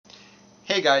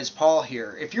Hey guys, Paul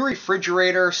here. If your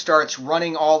refrigerator starts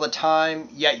running all the time,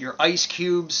 yet your ice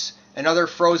cubes and other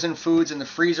frozen foods in the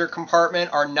freezer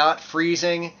compartment are not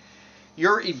freezing,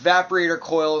 your evaporator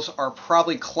coils are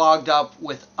probably clogged up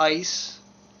with ice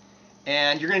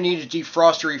and you're going to need to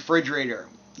defrost your refrigerator.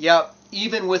 Yep,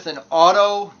 even with an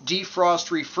auto defrost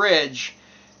refrige,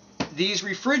 these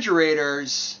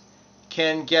refrigerators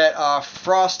can get a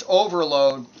frost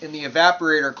overload in the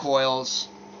evaporator coils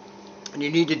and you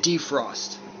need to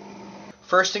defrost.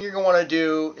 First thing you're going to want to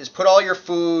do is put all your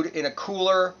food in a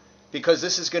cooler, because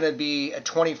this is going to be a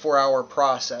 24-hour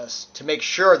process to make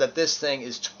sure that this thing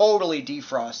is totally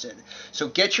defrosted. So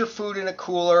get your food in a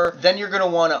cooler, then you're going to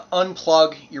want to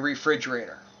unplug your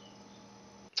refrigerator.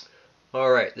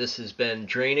 Alright, this has been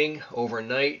draining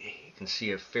overnight. You can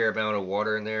see a fair amount of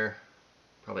water in there,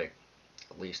 probably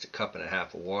at least a cup and a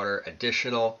half of water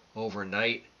additional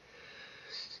overnight.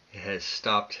 It has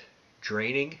stopped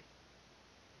draining,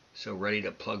 so ready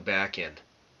to plug back in.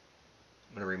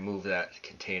 I'm going to remove that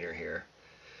container here,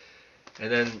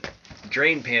 and then the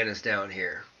drain pan is down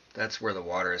here. That's where the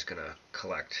water is going to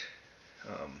collect.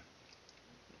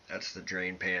 That's the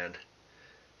drain pan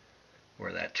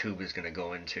where that tube is going to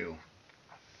go into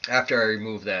after I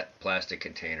remove that plastic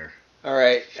container.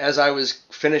 Alright, as I was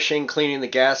finishing cleaning the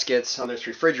gaskets on this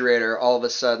refrigerator, all of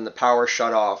a sudden the power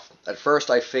shut off. At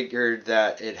first I figured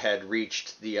that it had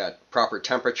reached the proper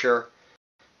temperature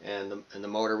and the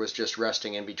motor was just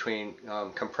resting in between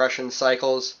compression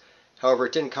cycles. However,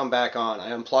 it didn't come back on.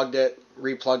 I unplugged it,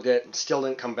 replugged it, and still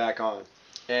didn't come back on.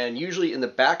 And usually in the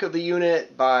back of the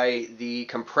unit by the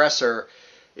compressor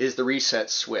is the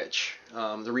reset switch,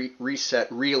 the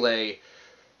reset relay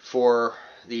for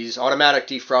these automatic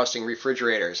defrosting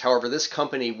refrigerators. However, this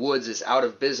company, Woods, is out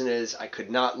of business. I could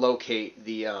not locate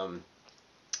the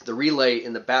relay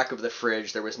in the back of the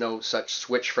fridge. There was no such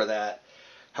switch for that.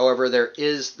 However, there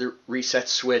is the reset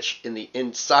switch in the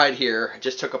inside here. I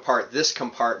just took apart this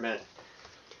compartment.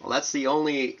 Well, that's the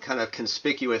only kind of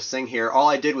conspicuous thing here. All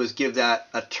I did was give that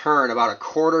a turn, about a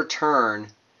quarter turn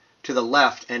to the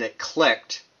left, and it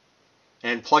clicked.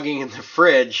 And plugging in the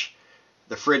fridge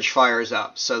fires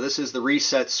up. So this is the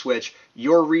reset switch.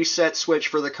 Your reset switch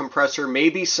for the compressor may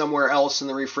be somewhere else in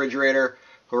the refrigerator,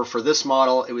 or for this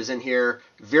model it was in here.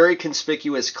 Very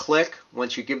conspicuous click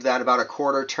once you give that about a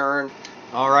quarter turn.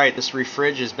 Alright, this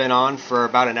refrige has been on for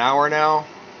about an hour now,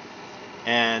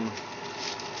 and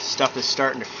stuff is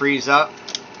starting to freeze up.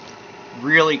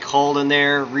 Really cold in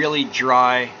there, really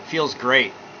dry, feels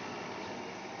great.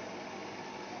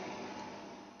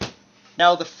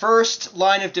 Now, the first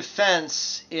line of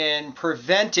defense in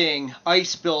preventing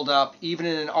ice buildup, even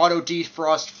in an auto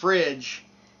defrost fridge,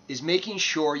 is making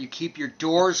sure you keep your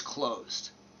doors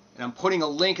closed. And I'm putting a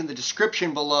link in the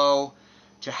description below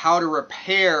to how to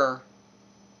repair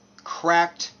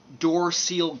cracked door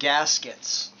seal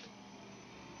gaskets.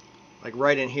 Like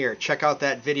right in here. Check out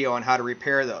that video on how to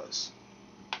repair those.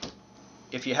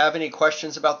 If you have any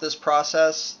questions about this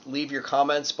process, leave your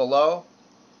comments below.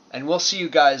 And we'll see you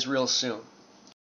guys real soon.